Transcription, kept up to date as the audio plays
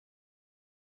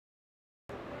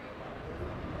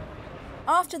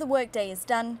After the workday is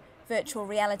done, virtual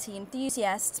reality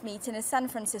enthusiasts meet in a San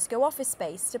Francisco office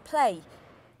space to play.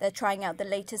 They're trying out the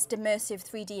latest immersive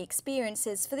 3D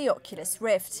experiences for the Oculus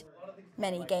Rift.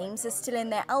 Many games are still in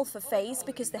their alpha phase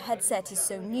because the headset is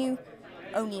so new,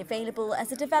 only available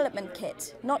as a development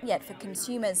kit, not yet for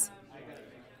consumers.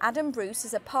 Adam Bruce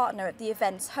is a partner at the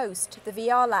event's host, the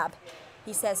VR Lab.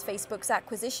 He says Facebook's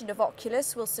acquisition of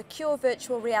Oculus will secure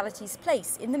virtual reality's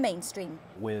place in the mainstream.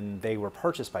 When they were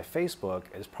purchased by Facebook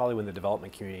is probably when the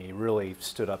development community really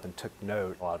stood up and took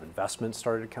note. A lot of investment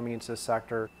started coming into the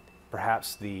sector.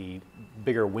 Perhaps the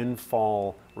bigger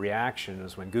windfall reaction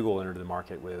is when Google entered the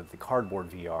market with the Cardboard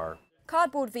VR.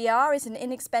 Cardboard VR is an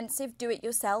inexpensive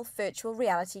do-it-yourself virtual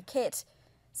reality kit.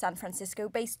 San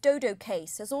Francisco-based Dodo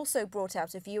Case has also brought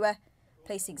out a viewer.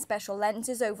 Placing special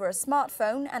lenses over a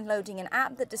smartphone and loading an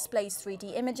app that displays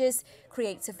 3D images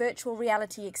creates a virtual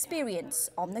reality experience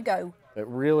on the go. It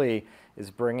really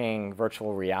is bringing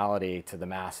virtual reality to the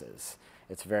masses.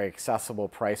 It's a very accessible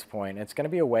price point. It's going to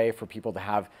be a way for people to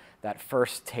have that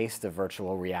first taste of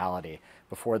virtual reality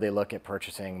before they look at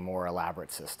purchasing more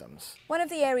elaborate systems. One of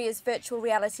the areas virtual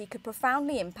reality could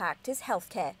profoundly impact is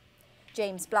healthcare.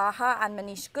 James Blaha and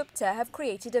Manish Gupta have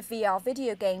created a VR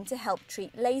video game to help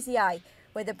treat lazy eye,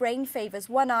 where the brain favors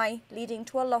one eye, leading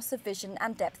to a loss of vision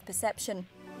and depth perception.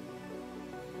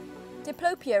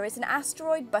 Diplopia is an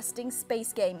asteroid-busting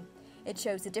space game. It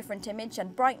shows a different image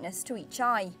and brightness to each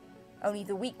eye. Only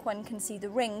the weak one can see the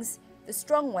rings, the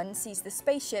strong one sees the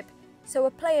spaceship, so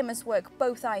a player must work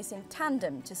both eyes in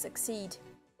tandem to succeed.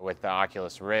 With the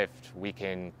Oculus Rift, we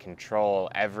can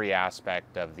control every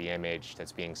aspect of the image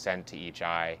that's being sent to each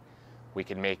eye. We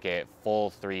can make it full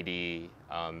 3D,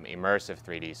 immersive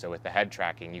 3D, so with the head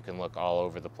tracking you can look all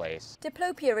over the place.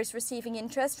 Diplopia is receiving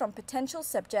interest from potential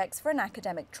subjects for an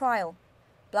academic trial.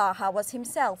 Blaha was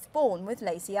himself born with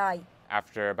lazy eye.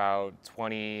 After about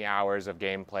 20 hours of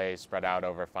gameplay spread out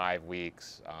over 5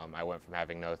 weeks, I went from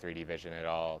having no 3D vision at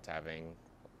all to having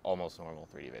almost normal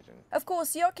 3D vision. Of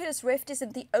course, the Oculus Rift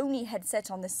isn't the only headset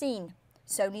on the scene.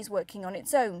 Sony's working on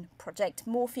its own, Project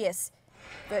Morpheus.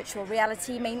 Virtual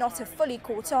reality may not have fully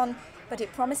caught on, but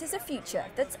it promises a future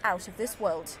that's out of this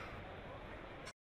world.